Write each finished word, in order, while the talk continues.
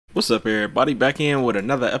What's up, everybody? Back in with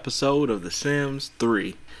another episode of The Sims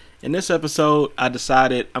 3. In this episode, I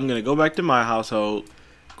decided I'm going to go back to my household,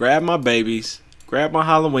 grab my babies, grab my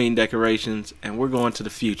Halloween decorations, and we're going to the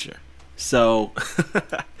future. So,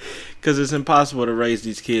 because it's impossible to raise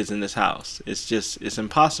these kids in this house. It's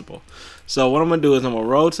impossible. So what I'm going to do is I'm going to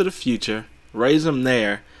roll to the future, raise them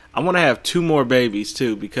there. I want to have 2 more babies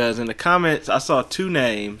too, because in the comments I saw 2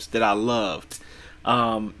 names that I loved.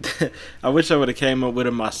 I wish I would have came up with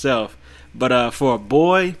it myself, but for a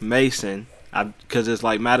boy, Mason, because it's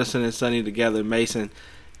like Madison and Sonny together, Mason,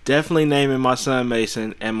 definitely naming my son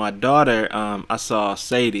Mason, and my daughter, I saw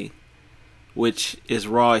Sadie, which is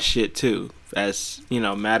raw as shit too, as you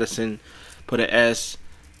know, Madison put an S,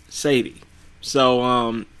 Sadie.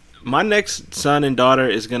 So my next son and daughter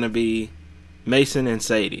is gonna be Mason and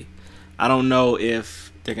Sadie. I don't know if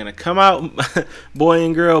they're gonna come out boy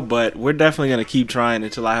and girl, but we're definitely gonna keep trying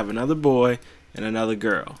until I have another boy and another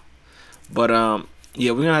girl. But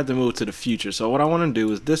yeah, we're gonna have to move to the future. So what I want to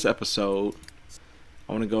do is this episode,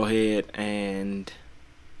 I want to go ahead and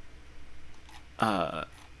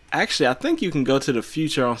actually, I think you can go to the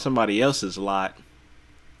future on somebody else's lot,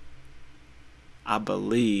 I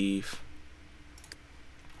believe,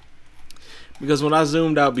 because when I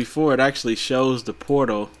zoomed out before, it actually shows the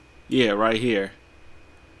portal. Yeah, right here.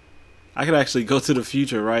 I could actually go to the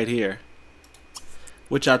future right here,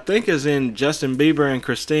 which I think is in Justin Bieber and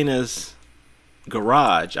Christina's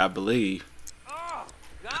garage, I believe.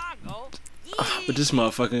 But this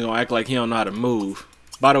motherfucker gonna act like he don't know how to move.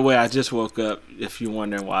 By the way, I just woke up, if you're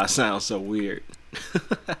wondering why I sound so weird.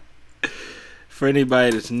 For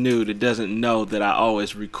anybody that's new that doesn't know that I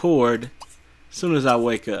always record as soon as I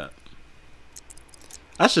wake up.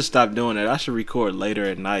 I should stop doing it. I should record later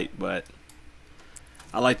at night, but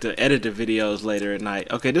I like to edit the videos later at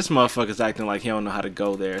night. Okay, this motherfucker's acting like he don't know how to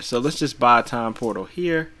go there. So let's just buy a time portal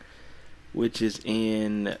here, which is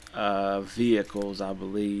in vehicles, I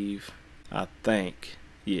believe. I think.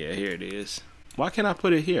 Yeah, here it is. Why can't I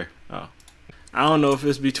put it here? Oh. I don't know if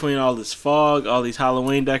it's between all this fog, all these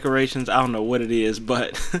Halloween decorations. I don't know what it is,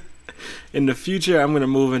 but in the future, I'm going to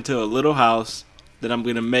move into a little house that I'm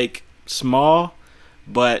going to make small,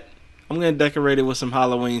 but I'm going to decorate it with some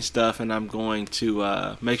Halloween stuff, and I'm going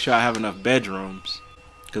to make sure I have enough bedrooms,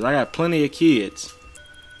 because I got plenty of kids.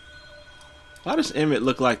 Why does Emmett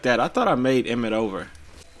look like that? I thought I made Emmett over.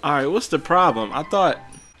 Alright, what's the problem? I thought,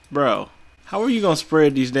 bro, how are you going to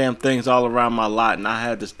spread these damn things all around my lot, and I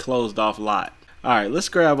had this closed off lot? Alright, let's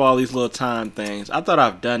grab all these little time things. I thought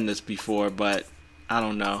I've done this before, but I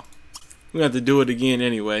don't know. We have to do it again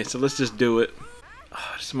anyway, so let's just do it.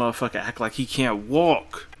 Oh, this motherfucker act like he can't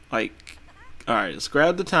walk. Like, alright, let's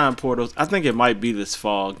grab the time portals. I think it might be this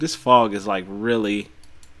fog. This fog is like really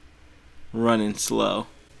running slow.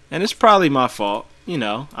 And it's probably my fault, you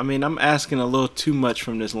know. I mean, I'm asking a little too much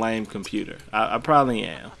from this lame computer. I probably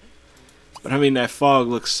am. But I mean, that fog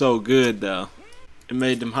looks so good though. It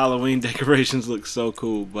made them Halloween decorations look so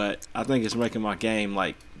cool, but I think it's making my game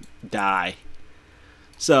like die.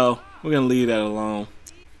 So, we're gonna leave that alone.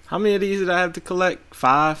 How many of these did I have to collect?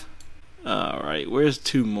 5? Alright, where's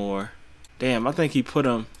 2 more? Damn, I think he put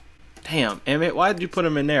them. Damn, Emmett, why did you put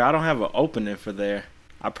them in there? I don't have an opening for there.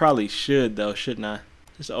 I probably should though, shouldn't I?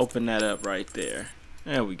 Just open that up right there.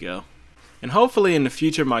 There we go. And hopefully in the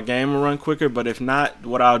future my game will run quicker, but if not,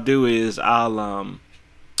 what I'll do is I'll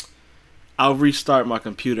restart my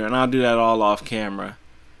computer, and I'll do that all off camera,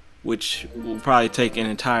 which will probably take an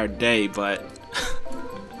entire day, but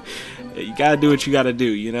you gotta do what you gotta do,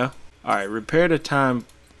 you know? Alright, repair the time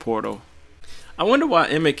portal. I wonder why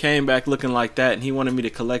Emmett came back looking like that and he wanted me to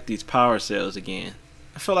collect these power cells again.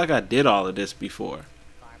 I feel like I did all of this before.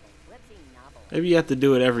 Maybe you have to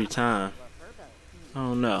do it every time. I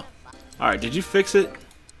don't know. Alright, did you fix it?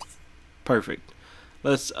 Perfect.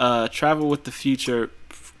 Let's travel to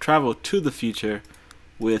the future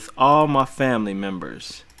with all my family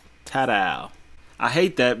members. Ta-da. I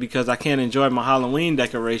hate that because I can't enjoy my Halloween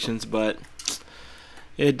decorations, but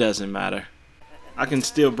it doesn't matter. I can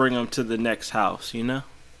still bring them to the next house, you know?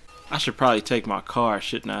 I should probably take my car,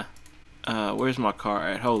 shouldn't I? Where's my car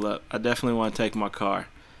at? Hold up. I definitely want to take my car.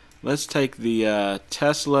 Let's take the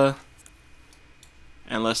Tesla,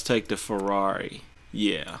 and let's take the Ferrari.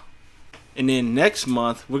 Yeah. And then next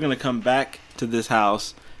month, we're going to come back to this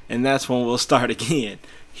house, and that's when we'll start again,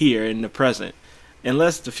 here in the present.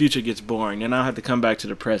 Unless the future gets boring, then I'll have to come back to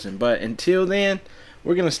the present. But until then,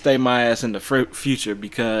 we're going to stay my ass in the future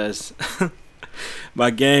because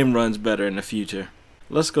my game runs better in the future.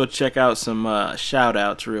 Let's go check out some shout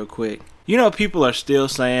outs real quick. You know, people are still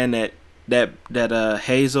saying that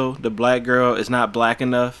Hazel, the black girl, is not black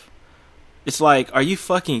enough. It's like, are you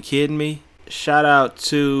fucking kidding me? Shout out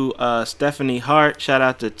to Stephanie Hart. Shout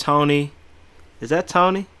out to Tony. Is that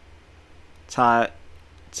Tony?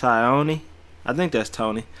 Tyone? I think that's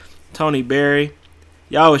Tony. Tony Berry.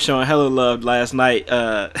 Y'all was showing hella love last night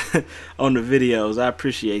on the videos. I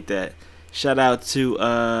appreciate that. Shout out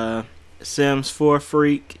to Sims 4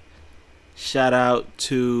 Freak. Shout out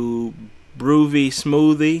to Broovy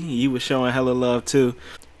Smoothie. You was showing hella love too.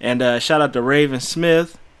 And shout out to Raven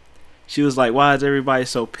Smith. She was like, why is everybody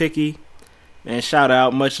so picky? And shout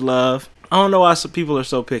out, much love. I don't know why some people are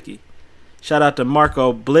so picky. Shout out to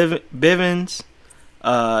Marco Bivens.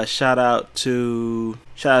 Shout out to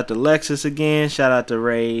Lexus again. Shout out to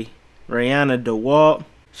Rihanna DeWalt.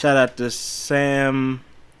 Shout out to Sam.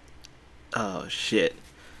 Oh shit,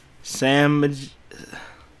 Sam.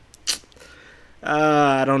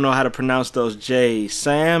 I don't know how to pronounce those J's.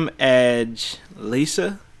 Sam Edge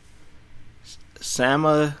Lisa.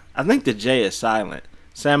 Sama. I think the J is silent.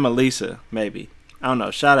 Sama Lisa, maybe. I don't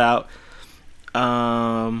know. Shout out.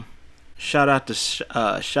 Shout out to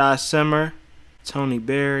Shy Simmer. Tony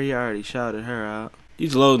Berry, I already shouted her out.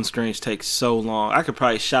 These loading screens take so long. I could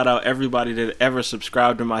probably shout out everybody that ever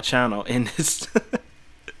subscribed to my channel in this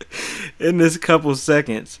in this couple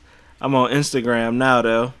seconds. I'm on Instagram now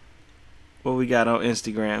though. What we got on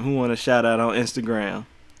Instagram? Who want a shout out on Instagram?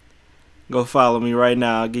 Go follow me right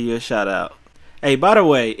now. I'll give you a shout out. Hey, by the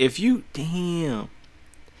way, if you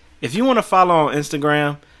want to follow on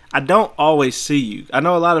Instagram, I don't always see you. I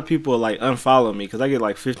know a lot of people like unfollow me because I get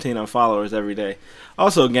like 15 unfollowers every day.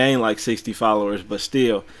 Also gain like 60 followers, but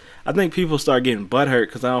still, I think people start getting butthurt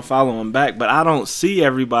because I don't follow them back. But I don't see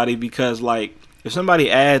everybody because like if somebody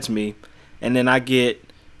adds me and then I get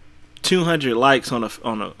 200 likes on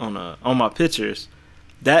my pictures,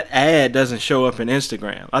 that ad doesn't show up in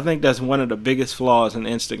Instagram. I think that's one of the biggest flaws in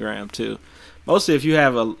Instagram too. Mostly if you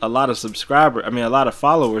have a lot of a lot of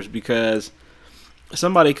followers, because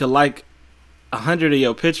somebody could like 100 of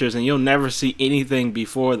your pictures and you'll never see anything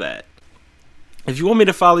before that. If you want me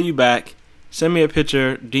to follow you back, send me a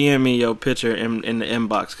picture, DM me your picture in the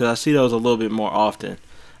inbox, because I see those a little bit more often.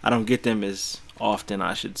 I don't get them as often,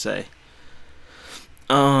 I should say.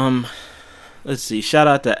 Let's see. Shout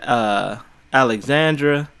out to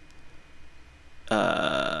Alexandra.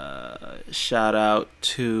 Shout out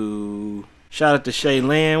to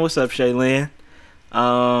Shaylin. What's up, Shaylin?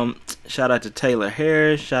 Shout out to Taylor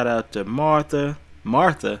Harris. Shout out to Martha.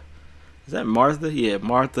 Martha? Is that Martha? Yeah,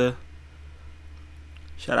 Martha.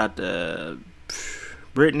 Shout out to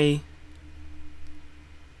Brittany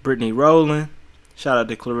Rowland. Shout out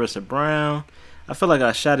to Clarissa Brown. I feel like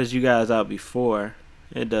I shouted you guys out before.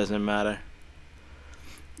 It doesn't matter.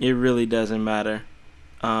 It really doesn't matter.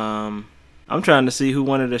 I'm trying to see who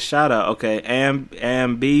wanted a shout out. Okay,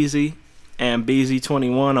 Ambeezy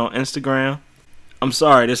 21 on Instagram. I'm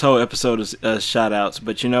sorry, this whole episode is shout outs,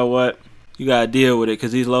 but you know what? You gotta deal with it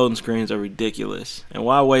because these loading screens are ridiculous. And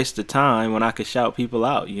why waste the time when I could shout people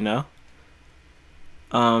out, you know?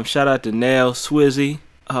 Shout out to Nail Swizzy.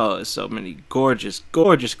 Oh, there's so many gorgeous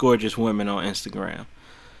women on Instagram.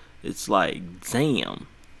 It's like, damn.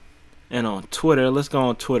 And on Twitter, let's go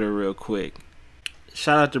on Twitter real quick.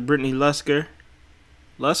 Shout out to Brittany Lusker.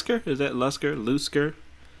 Lusker? Is that Lusker? Lusker?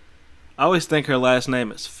 I always think her last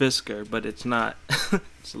name is Fisker, but it's not.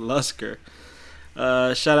 It's Lusker.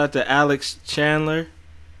 Shout out to Alexis Chandler.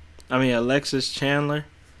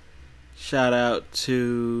 Shout out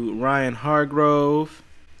to Ryan Hargrove.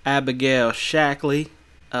 Abigail Shackley.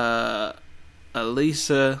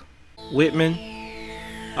 Elisa Whitman.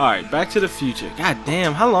 Alright, Back to the Future. God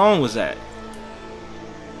damn, how long was that?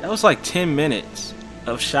 That was like 10 minutes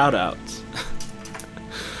of shout outs.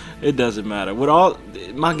 It doesn't matter.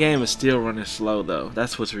 My game is still running slow though.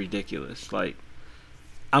 That's what's ridiculous. Like,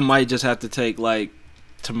 I might just have to take like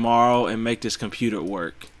tomorrow and make this computer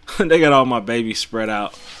work. They got all my babies spread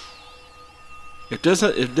out. If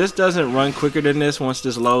this doesn't run quicker than this once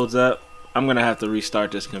this loads up, I'm gonna have to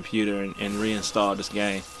restart this computer and reinstall this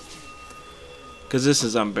game. Cause this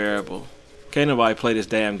is unbearable. Can't nobody play this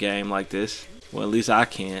damn game like this. Well, at least I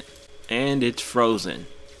can't. And it's frozen.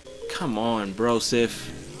 Come on, bro,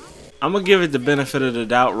 Sif. I'm gonna give it the benefit of the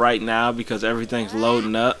doubt right now because everything's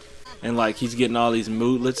loading up. And like he's getting all these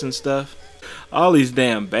moodlets and stuff. All these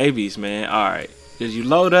damn babies, man. Alright. Did you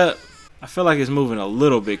load up? I feel like it's moving a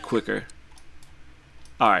little bit quicker.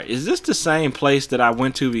 Alright, is this the same place that I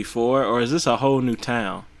went to before? Or is this a whole new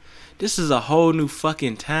town? This is a whole new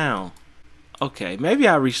fucking town. Okay, maybe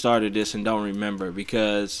I restarted this and don't remember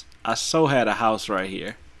because I so had a house right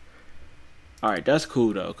here. Alright, that's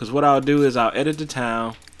cool though. Because what I'll do is I'll edit the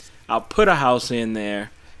town. I'll put a house in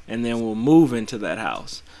there. And then we'll move into that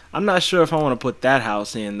house. I'm not sure if I want to put that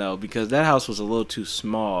house in though, because that house was a little too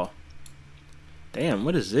small. Damn,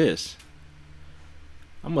 what is this?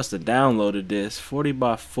 I must have downloaded this. 40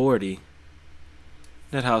 by 40.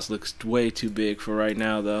 That house looks way too big for right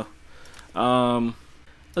now though.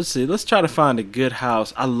 Let's see. Let's try to find a good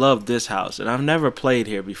house. I love this house, and I've never played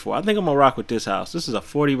here before. I think I'm gonna rock with this house. This is a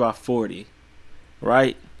 40 by 40,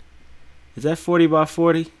 right? Is that 40 by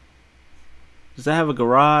 40? Does that have a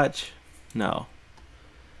garage? No.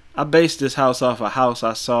 I based this house off a house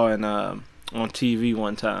I saw in on TV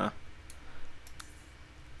one time.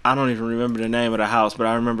 I don't even remember the name of the house, but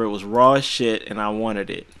I remember it was raw as shit, and I wanted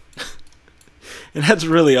it. And that's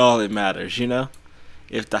really all that matters, you know?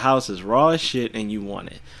 If the house is raw as shit and you want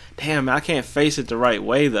it. Damn, I can't face it the right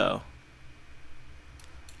way, though.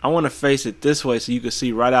 I want to face it this way so you can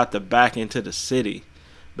see right out the back into the city.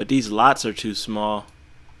 But these lots are too small.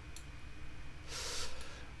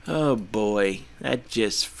 Oh, boy. That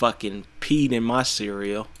just fucking peed in my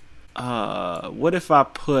cereal. What if I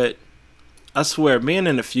put... I swear, being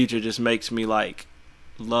in the future just makes me, like,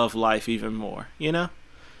 love life even more, you know?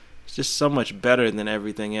 It's just so much better than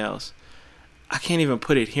everything else. I can't even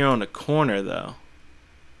put it here on the corner, though.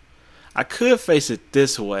 I could face it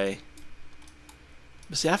this way.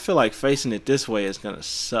 But see, I feel like facing it this way is going to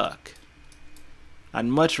suck. I'd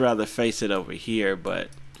much rather face it over here, but...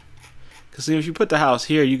 Because see, if you put the house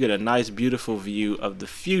here, you get a nice, beautiful view of the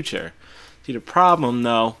future. See, the problem,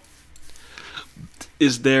 though,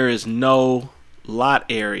 is there is no lot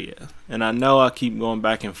area. And I know I keep going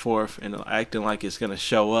back and forth and acting like it's going to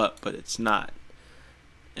show up, but it's not.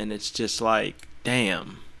 And it's just like,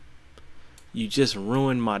 damn, you just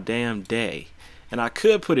ruined my damn day. And I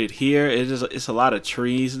could put it here. It's a lot of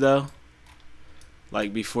trees though,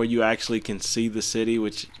 like before you actually can see the city,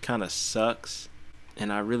 which kind of sucks. And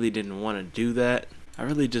I really didn't want to do that. I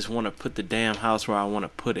really just want to put the damn house where I want to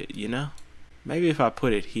put it, you know? Maybe if I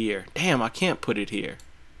put it here. Damn, I can't put it here.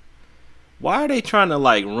 Why are they trying to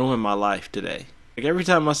like ruin my life today? Like every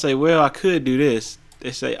time I say, well, I could do this,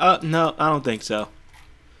 they say, oh, no, I don't think so.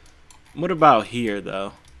 What about here,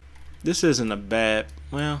 though? This isn't a bad...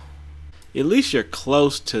 Well, at least you're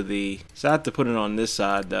close to the... So I have to put it on this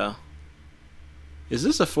side, though. Is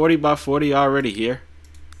this a 40 by 40 already here?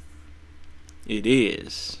 It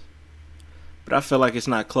is. But I feel like it's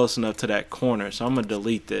not close enough to that corner, so I'm going to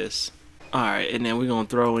delete this. Alright, and then we're going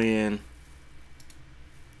to throw in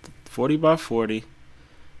 40 by 40.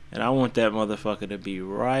 And I want that motherfucker to be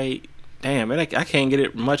right... Damn, I can't get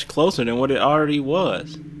it much closer than what it already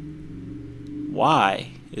was.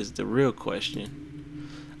 Why is the real question.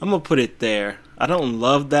 I'm gonna put it there. I don't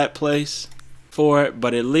love that place for it,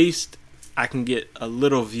 but at least I can get a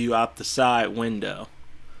little view out the side window.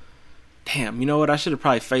 Damn, you know what? I should have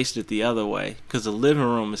probably faced it the other way, because the living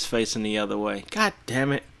room is facing the other way. God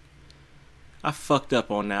damn it. I fucked up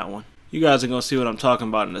on that one. You guys are gonna see what I'm talking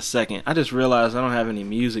about in a second. I just realized I don't have any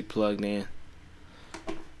music plugged in.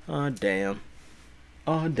 Oh damn.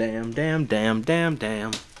 Oh damn, damn, damn, damn,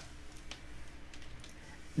 damn.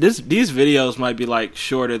 These videos might be like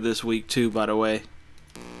shorter this week too, by the way,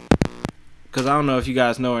 because I don't know if you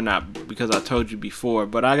guys know or not, because I told you before,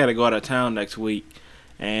 but I gotta go out of town next week,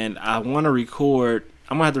 and I want to record.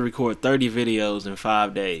 I'm gonna have to record 30 videos in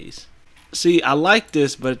 5 days. See, I like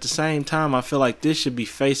this, but at the same time, I feel like this should be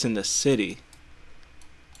facing the city.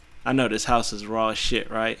 I know this house is raw as shit,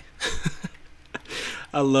 right?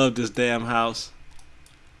 I love this damn house,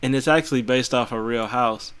 and it's actually based off a real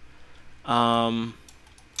house.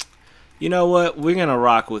 You know what? We're going to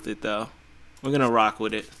rock with it, though. We're going to rock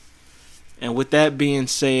with it. And with that being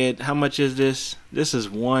said, how much is this? This is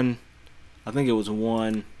I think it was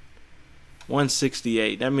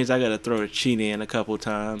 168. That means I got to throw the cheat in a couple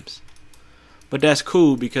times. But that's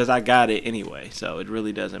cool because I got it anyway, so it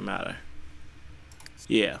really doesn't matter.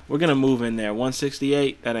 Yeah, we're going to move in there.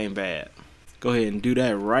 168, that ain't bad. Go ahead and do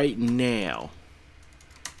that right now.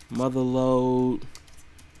 Motherload.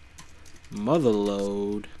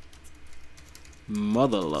 Motherload.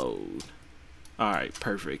 Motherload. Alright,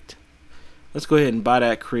 perfect. Let's go ahead and buy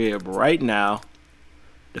that crib right now.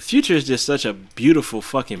 The future is just such a beautiful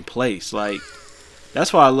fucking place. Like,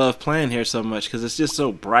 that's why I love playing here so much, because it's just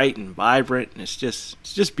so bright and vibrant, and it's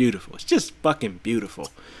just beautiful. It's just fucking beautiful.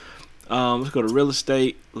 Let's go to real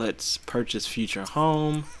estate. Let's purchase future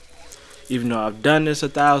home. Even though I've done this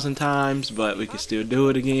 1,000 times, but we can still do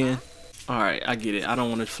it again. Alright, I get it. I don't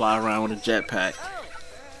want to fly around with a jetpack.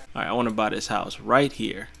 Alright, I want to buy this house right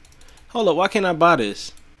here. Hold up, why can't I buy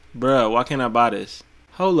this? Bruh, why can't I buy this?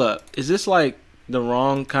 Hold up, is this like the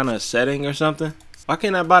wrong kind of setting or something? Why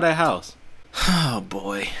can't I buy that house? Oh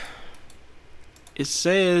boy. It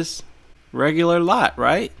says regular lot,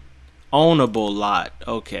 right? Ownable lot.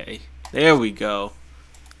 Okay, there we go.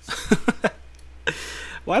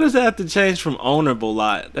 Why does that have to change from ownable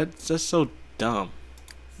lot? That's so dumb.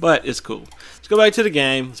 But it's cool. Let's go back to the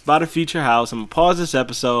game. Let's buy the future house. I'm going to pause this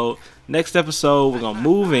episode. Next episode, we're going to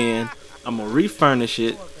move in. I'm going to refurnish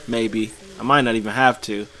it, maybe. I might not even have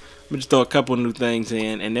to. I'm going to just throw a couple new things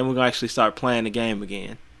in, and then we're going to actually start playing the game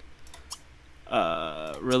again.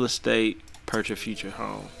 Real estate, purchase future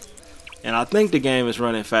home. And I think the game is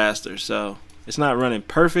running faster, so it's not running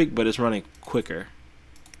perfect, but it's running quicker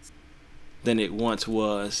than it once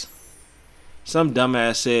was. Some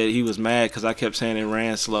dumbass said he was mad because I kept saying it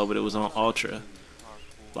ran slow, but it was on ultra.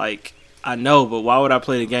 Like, I know, but why would I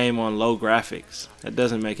play the game on low graphics? That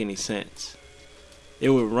doesn't make any sense. It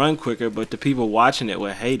would run quicker, but the people watching it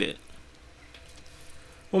would hate it.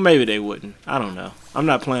 Well, maybe they wouldn't. I don't know. I'm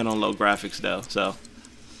not playing on low graphics though, so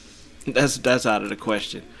that's out of the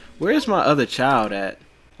question. Where's my other child at?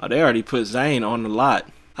 Oh, they already put Zane on the lot.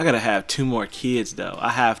 I gotta have 2 more kids though. I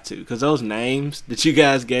have to, because those names that you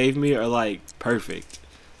guys gave me are like perfect.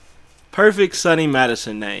 Perfect Sonny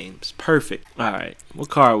Madison names. Perfect. Alright, what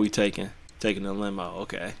car are we taking? Taking a limo,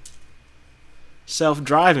 okay.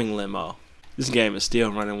 Self-driving limo. This game is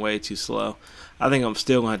still running way too slow. I think I'm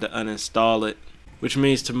still going to have to uninstall it. Which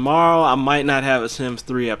means tomorrow I might not have a Sims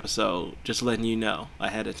 3 episode. Just letting you know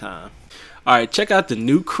ahead of time. Alright, check out the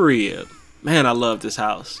new crib. Man, I love this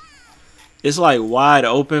house. It's like wide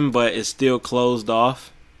open, but it's still closed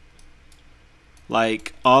off.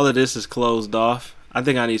 Like, all of this is closed off. I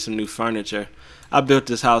think I need some new furniture. I built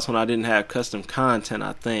this house when I didn't have custom content,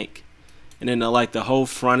 I think. And then like the whole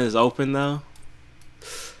front is open though.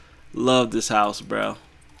 Love this house, bro.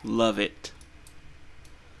 Love it.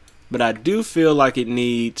 But I do feel like it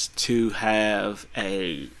needs to have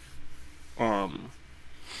a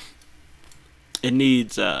it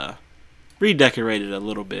needs redecorated a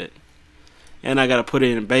little bit. And I gotta put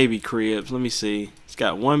it in baby cribs. Let me see. It's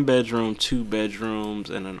got 1 bedroom, 2 bedrooms,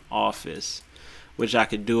 and an office, which I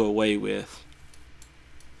could do away with.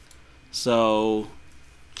 So,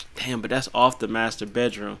 damn, but that's off the master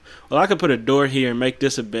bedroom. Well, I could put a door here and make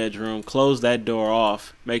this a bedroom, close that door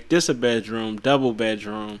off, make this a bedroom, double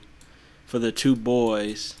bedroom for the 2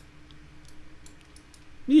 boys.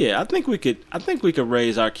 Yeah, I think we could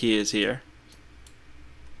raise our kids here.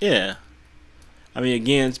 Yeah. I mean,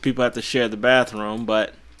 again, people have to share the bathroom,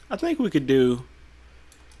 but I think we could do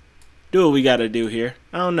what we got to do here.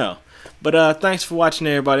 I don't know. But thanks for watching,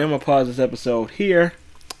 everybody. I'm going to pause this episode here,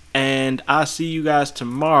 and I'll see you guys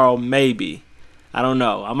tomorrow, maybe. I don't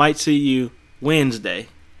know. I might see you Wednesday.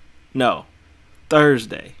 No.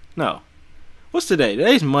 Thursday. No. What's today?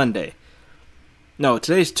 Today's Monday. No,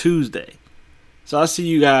 today's Tuesday. So I'll see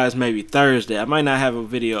you guys maybe Thursday. I might not have a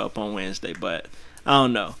video up on Wednesday, but I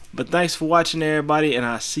don't know. But thanks for watching, everybody, and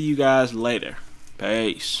I'll see you guys later.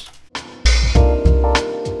 Peace.